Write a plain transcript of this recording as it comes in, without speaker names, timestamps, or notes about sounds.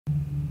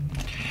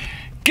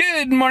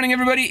Good morning,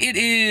 everybody. It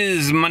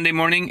is Monday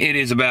morning. It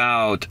is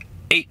about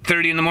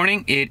 8:30 in the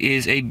morning. It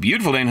is a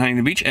beautiful day in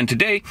Huntington Beach, and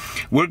today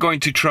we're going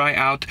to try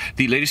out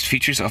the latest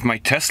features of my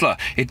Tesla.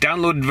 It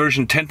downloaded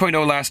version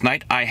 10.0 last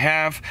night. I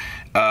have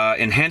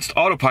enhanced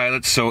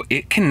autopilot, so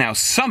it can now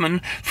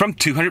summon from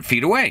 200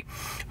 feet away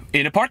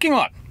in a parking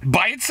lot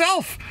by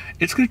itself.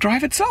 It's going to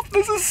drive itself.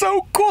 This is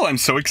so cool. I'm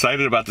so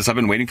excited about this. I've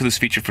been waiting for this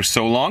feature for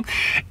so long.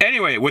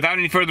 Anyway, without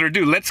any further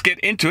ado, let's get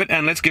into it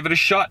and let's give it a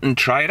shot and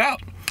try it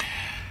out.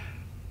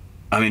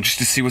 I'm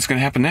interested to see what's going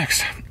to happen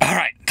next. All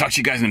right, talk to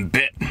you guys in a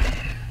bit.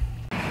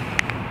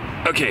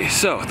 Okay,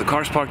 so the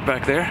car's parked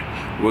back there.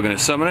 We're going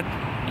to summon it.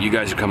 You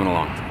guys are coming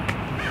along.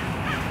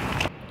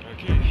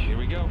 Okay, here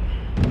we go.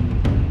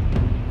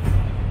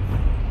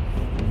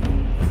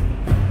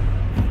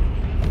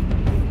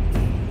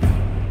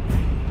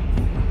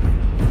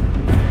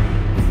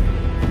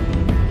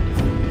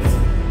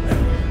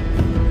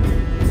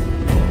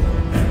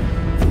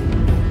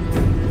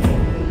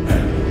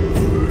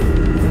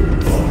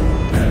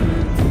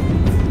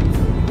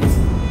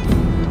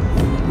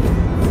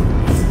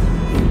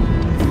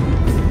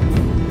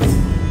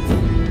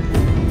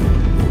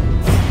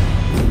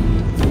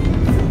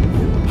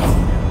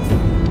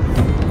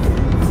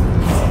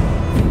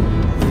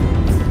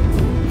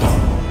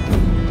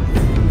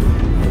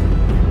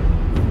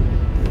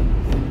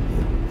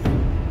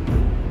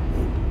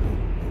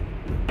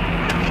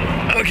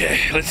 Okay,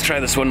 let's try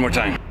this one more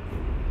time.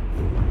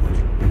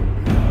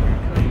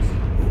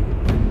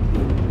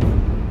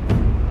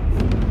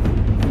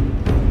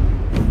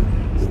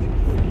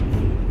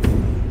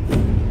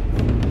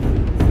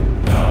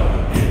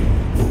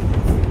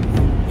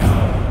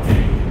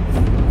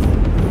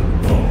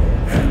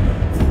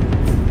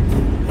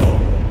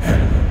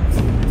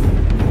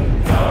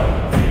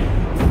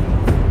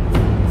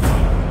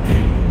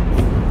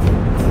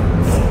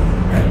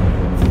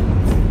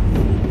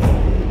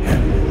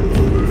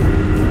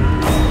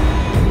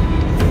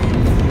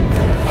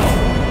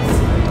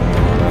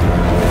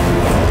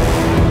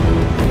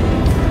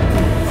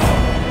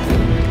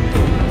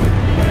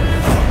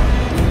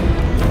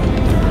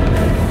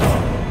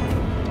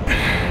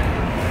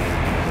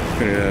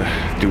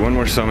 Do one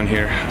more summon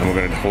here, and we're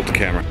going to hold the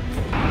camera.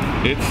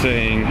 It's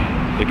saying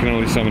it can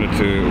only summon it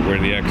to where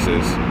the X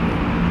is,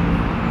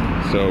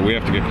 so we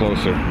have to get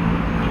closer.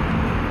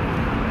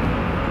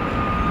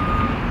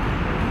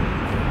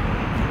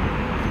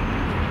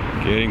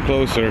 Getting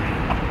closer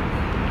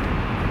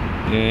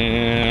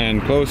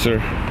and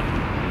closer.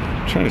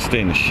 I'm trying to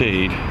stay in the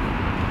shade.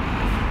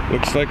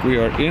 Looks like we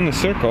are in the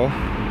circle.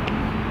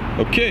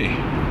 Okay,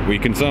 we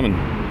can summon.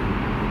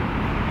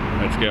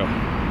 Let's go.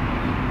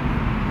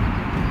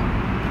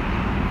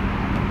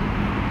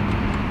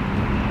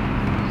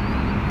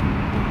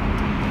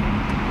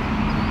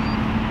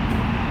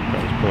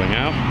 Pulling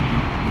out. I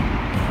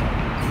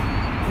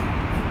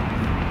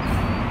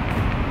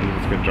think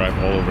it's going to drive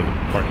all over the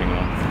parking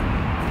lot.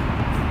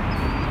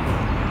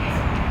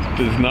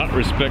 Does not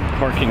respect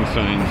parking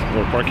signs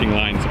or parking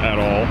lines at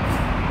all.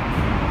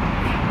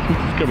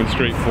 It's coming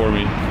straight for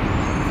me.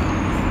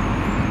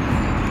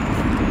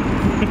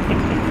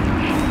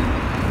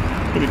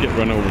 I'm going to get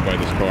run over by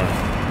this car.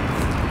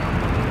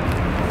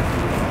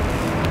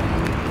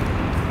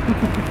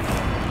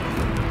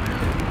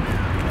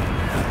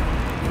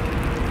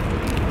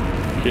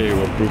 Okay,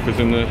 well, proof is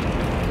in the...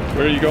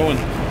 Where are you going?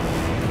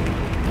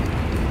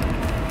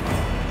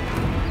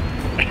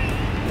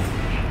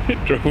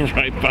 It drove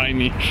right by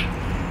me.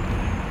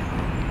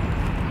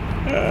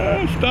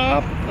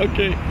 Stop!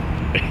 Okay.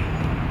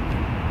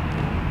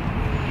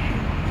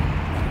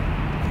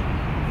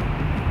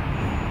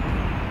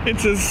 It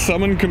says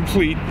summon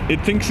complete.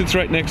 It thinks it's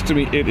right next to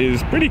me. It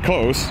is pretty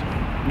close.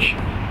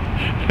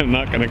 I'm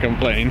not gonna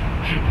complain.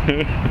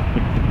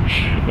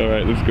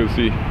 Alright, let's go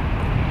see.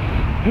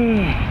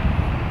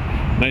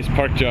 Nice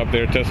park job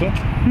there, Tesla.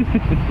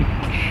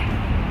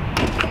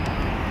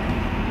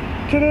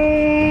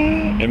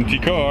 Ta-da! Empty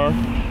car.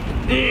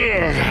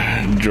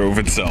 Ugh, drove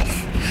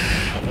itself.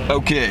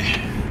 Okay.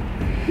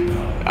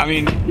 I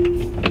mean,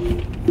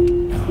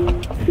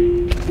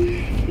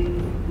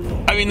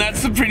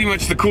 that's pretty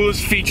much the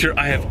coolest feature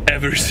I have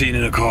ever seen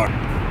in a car.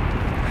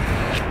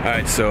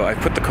 Alright, so I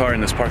put the car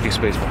in this parking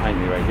space behind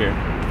me right here.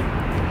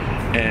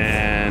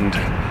 And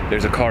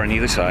there's a car on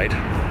either side.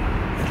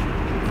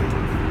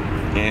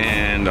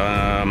 And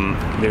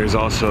there's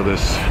also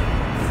this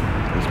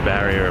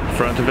barrier in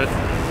front of it.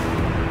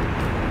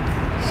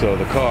 So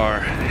the car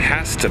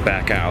has to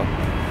back out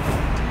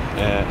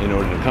in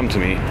order to come to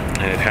me,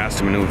 and it has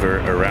to maneuver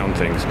around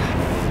things.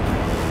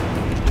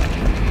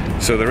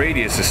 So the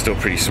radius is still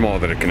pretty small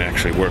that it can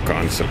actually work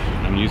on. So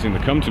I'm using the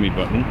come to me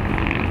button.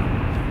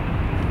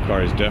 The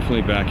car is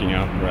definitely backing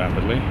out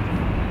rapidly.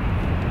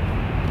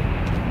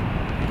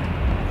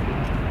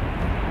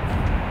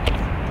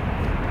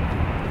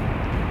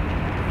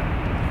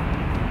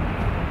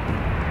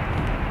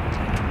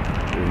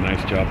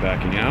 Nice job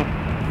backing out.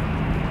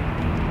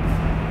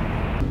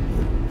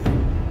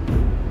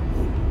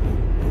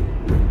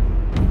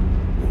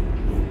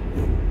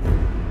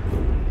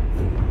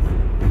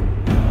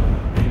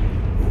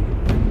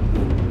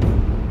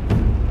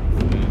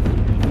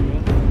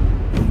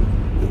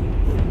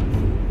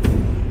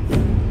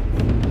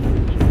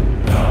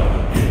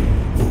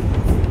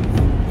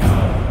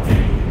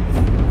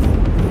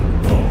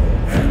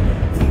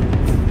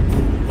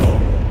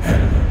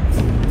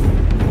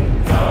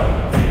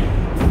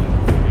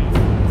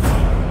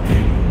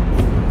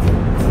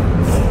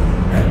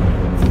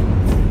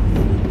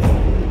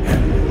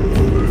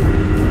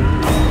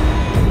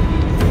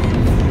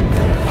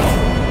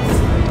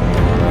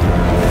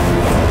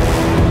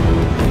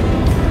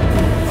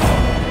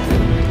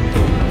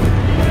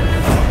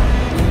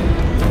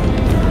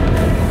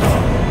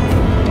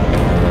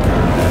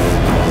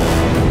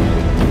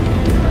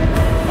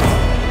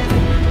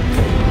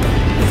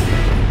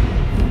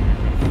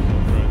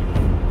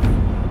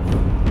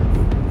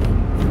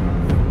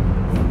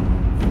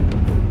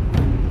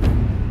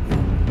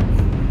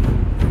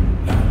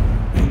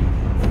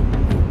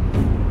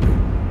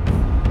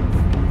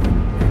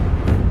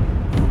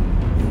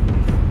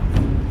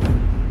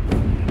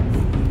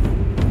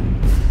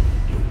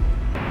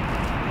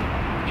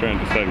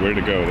 decide where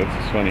to go. That's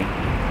just funny. Is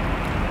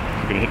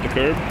it gonna hit the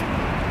curb?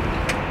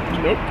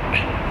 Nope.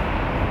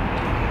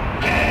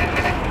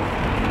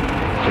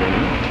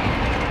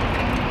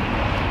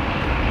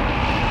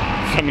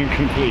 Summon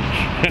complete.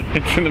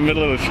 It's in the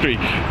middle of the street.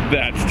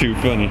 That's too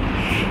funny.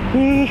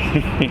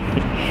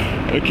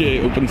 Okay,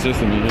 open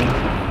sesame,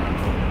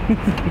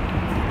 man.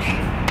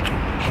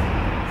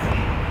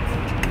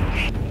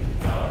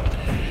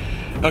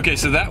 Okay,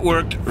 so that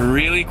worked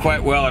really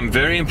quite well. I'm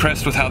very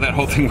impressed with how that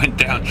whole thing went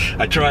down.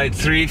 I tried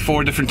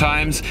 3-4 different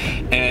times,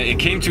 and it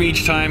came to me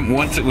each time.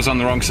 Once it was on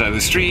the wrong side of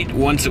the street,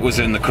 once it was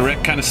in the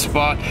correct kind of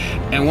spot,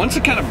 and once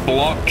it kind of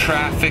blocked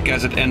traffic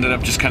as it ended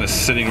up just kind of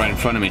sitting right in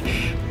front of me.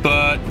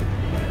 But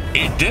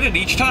it did it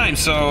each time,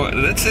 so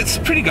it's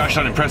pretty gosh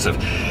darn impressive.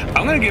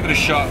 I'm gonna give it a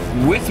shot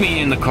with me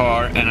in the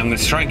car, and I'm gonna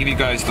try and give you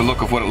guys the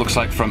look of what it looks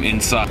like from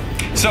inside.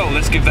 So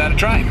let's give that a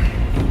try.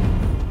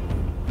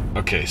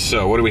 Okay,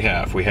 so what do we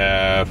have? We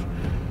have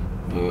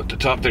at the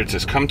top there it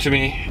says come to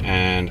me,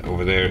 and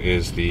over there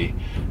is the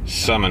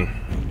summon.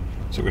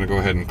 So we're gonna go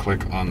ahead and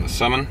click on the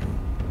summon.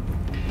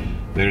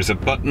 There's a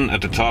button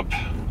at the top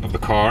of the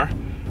car,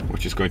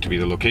 which is going to be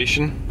the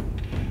location.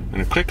 I'm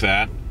gonna click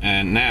that,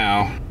 and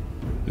now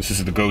this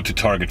is the go to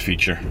target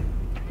feature.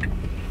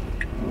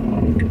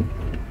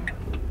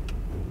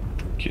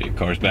 Okay,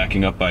 car's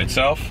backing up by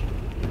itself.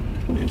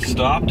 It's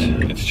stopped,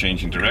 it's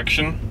changing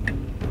direction.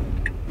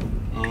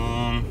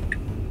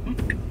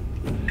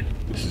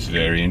 This is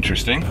very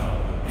interesting.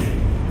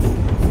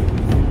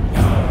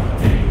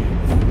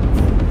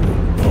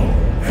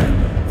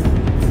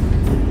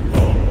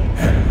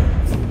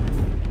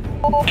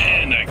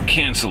 And I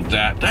canceled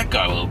that. That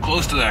got a little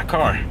close to that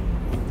car.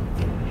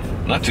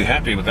 Not too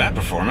happy with that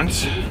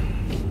performance.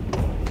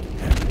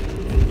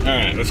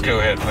 Alright, let's go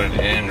ahead and put it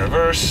in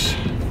reverse.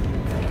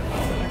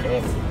 Back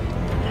up.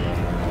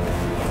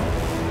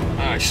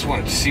 I just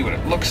wanted to see what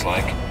it looks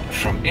like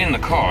from in the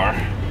car.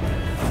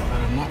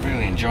 I'm not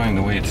really enjoying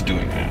the way it's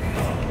doing that.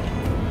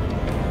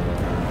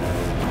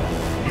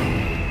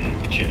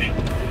 Okay,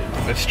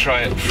 let's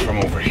try it from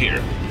over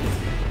here.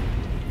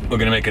 We're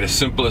gonna make it as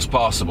simple as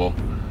possible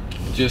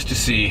just to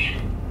see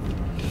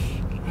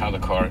how the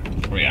car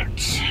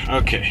reacts.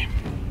 Okay.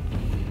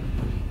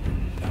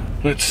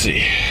 Let's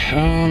see.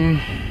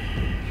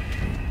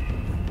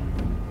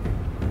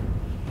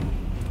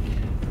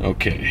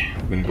 Okay,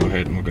 I'm gonna go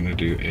ahead and we're gonna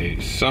do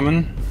a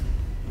summon.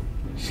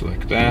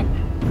 Select that.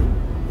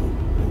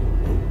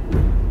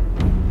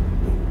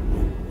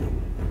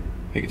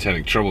 I think it's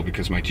having trouble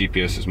because my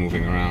GPS is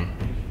moving around.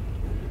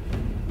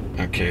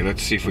 Okay,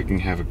 let's see if we can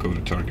have it go to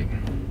target.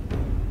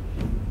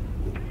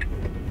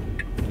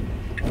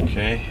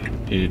 Okay,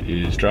 it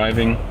is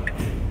driving.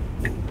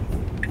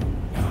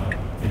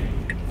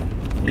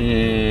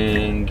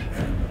 And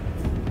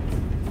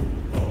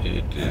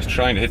it is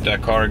trying to hit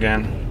that car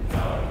again.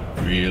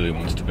 Really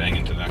wants to bang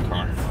into that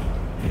car.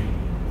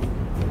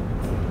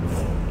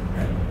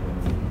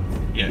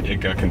 Yeah, it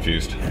got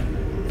confused.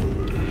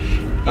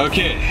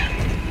 Okay.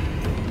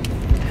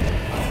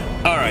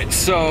 Alright,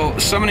 so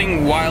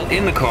summoning while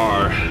in the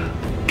car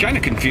kind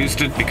of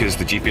confused it because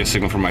the GPS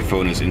signal from my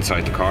phone is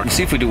inside the car. Let's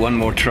see if we do one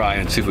more try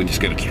and see if we can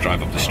just get it to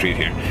drive up the street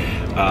here.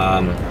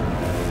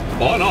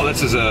 All in all,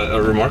 this is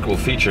a remarkable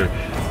feature.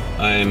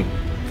 I'm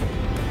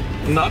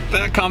not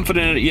that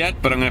confident in it yet,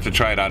 but I'm gonna have to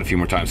try it out a few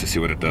more times to see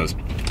what it does.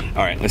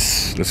 All right,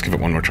 let's give it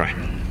one more try.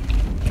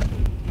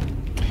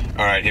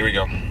 All right, here we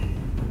go.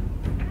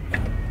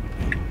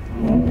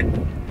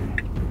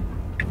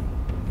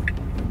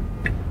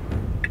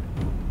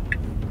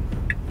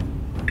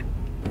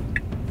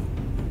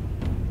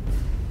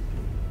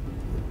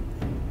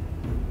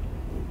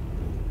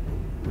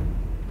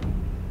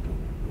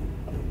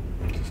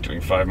 It's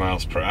doing 5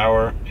 miles per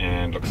hour,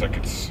 and looks like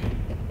it's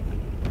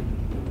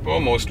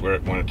almost where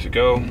it wanted to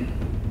go.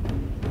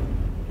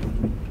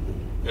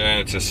 And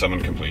it says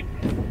summon complete.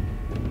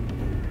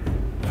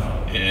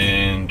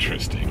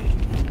 Interesting.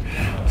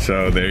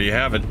 So there you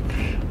have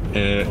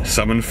it.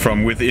 Summon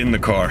from within the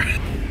car.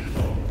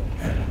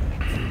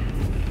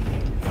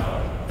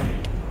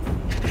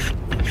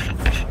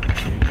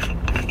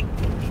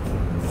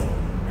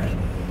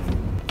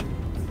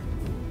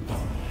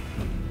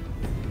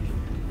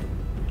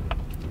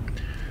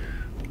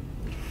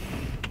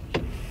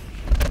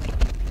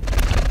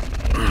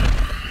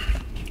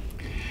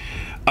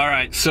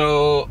 Alright,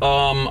 so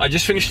I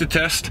just finished the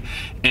test,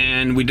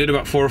 and we did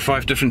about 4 or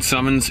 5 different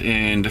summons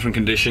in different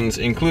conditions,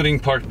 including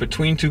parked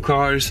between 2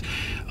 cars.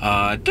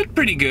 Did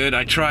pretty good.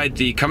 I tried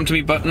the come to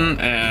me button,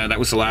 that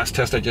was the last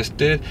test I just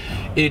did.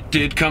 It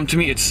did come to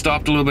me, it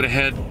stopped a little bit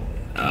ahead.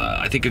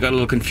 I think I got a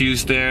little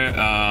confused there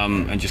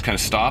and just kind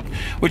of stopped,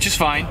 which is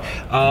fine.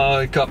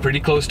 It got pretty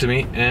close to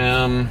me.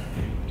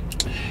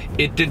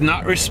 It did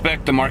not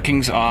respect the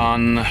markings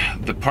on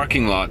the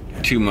parking lot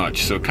too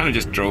much, so it kind of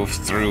just drove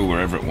through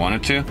wherever it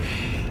wanted to.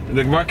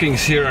 The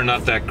markings here are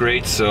not that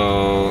great,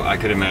 so I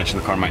could imagine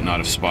the car might not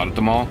have spotted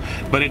them all.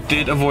 But it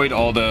did avoid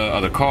all the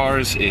other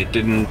cars. It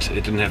didn't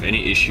have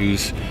any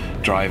issues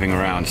driving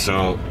around,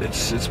 so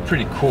it's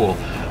pretty cool.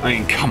 I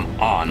mean, come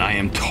on, I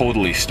am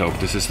totally stoked.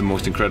 This is the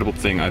most incredible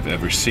thing I've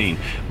ever seen.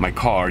 My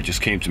car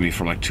just came to me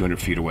from like 200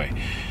 feet away.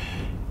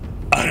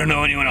 I don't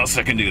know anyone else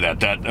that can do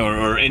that,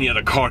 or any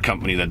other car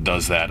company that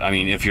does that. I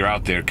mean, if you're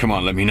out there, come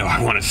on, let me know.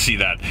 I want to see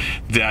that.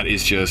 That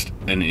is just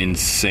an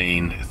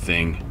insane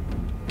thing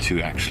to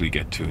actually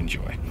get to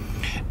enjoy.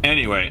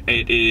 Anyway,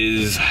 it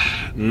is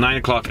 9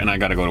 o'clock and I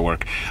gotta go to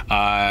work.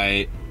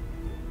 I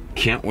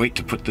can't wait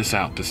to put this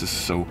out. This is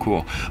so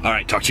cool. All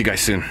right, talk to you guys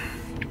soon.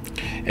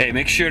 Hey,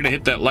 make sure to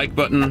hit that like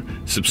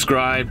button,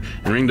 subscribe,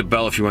 and ring the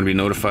bell if you want to be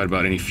notified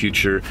about any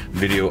future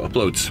video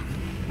uploads.